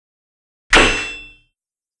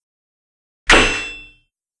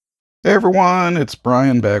Hey everyone, it's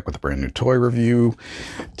Brian back with a brand new toy review.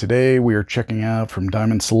 Today we are checking out from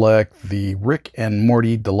Diamond Select the Rick and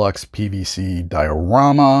Morty Deluxe PVC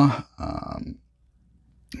Diorama.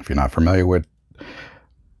 If you're not familiar with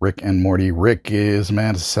Rick and Morty, Rick is a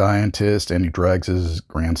mad scientist and he drags his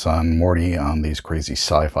grandson Morty on these crazy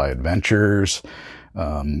sci-fi adventures.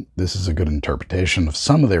 This is a good interpretation of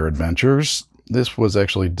some of their adventures. This was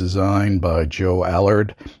actually designed by Joe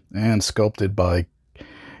Allard and sculpted by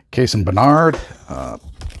Case and Bernard.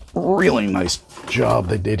 Really nice job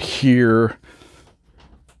they did here.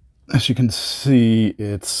 As you can see,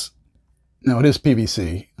 it is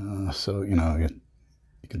PVC, so you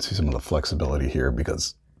can see some of the flexibility here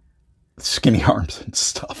because skinny arms and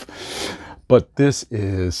stuff. But this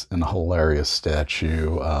is an hilarious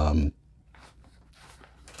statue.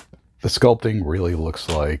 The sculpting really looks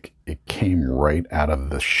like it came right out of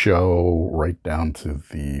the show, right down to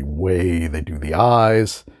the way they do the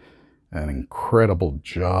eyes. An incredible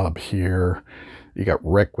job here. You got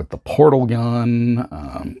Rick with the portal gun,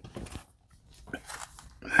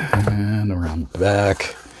 and around the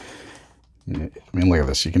back. I mean, look at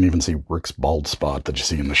this. You can even see Rick's bald spot that you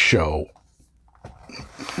see in the show.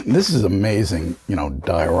 This is amazing,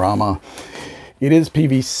 diorama. It is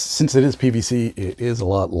PVC. Since it is PVC, it is a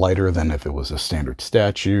lot lighter than if it was a standard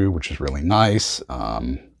statue, which is really nice.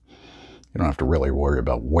 You don't have to really worry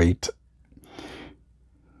about weight.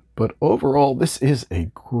 But overall, this is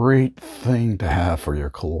a great thing to have for your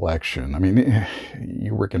collection. I mean,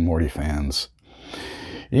 you Rick and Morty fans,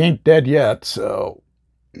 he ain't dead yet, so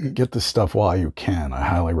get this stuff while you can. I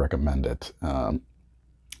highly recommend it.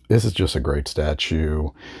 This is just a great statue.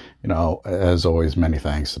 As always, many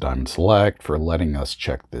thanks to Diamond Select for letting us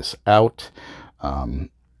check this out.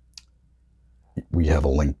 We have a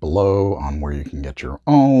link below on where you can get your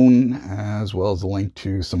own, as well as a link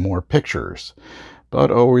to some more pictures. But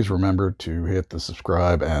always remember to hit the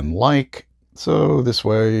subscribe and like, so this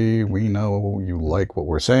way we know you like what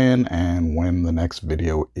we're saying and when the next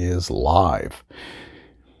video is live.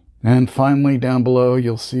 And finally, down below,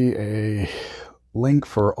 you'll see a link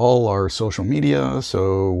for all our social media.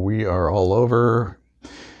 So we are all over,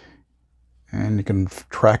 and you can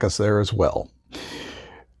track us there as well.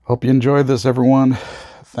 Hope you enjoyed this, everyone.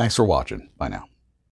 Thanks for watching. Bye now.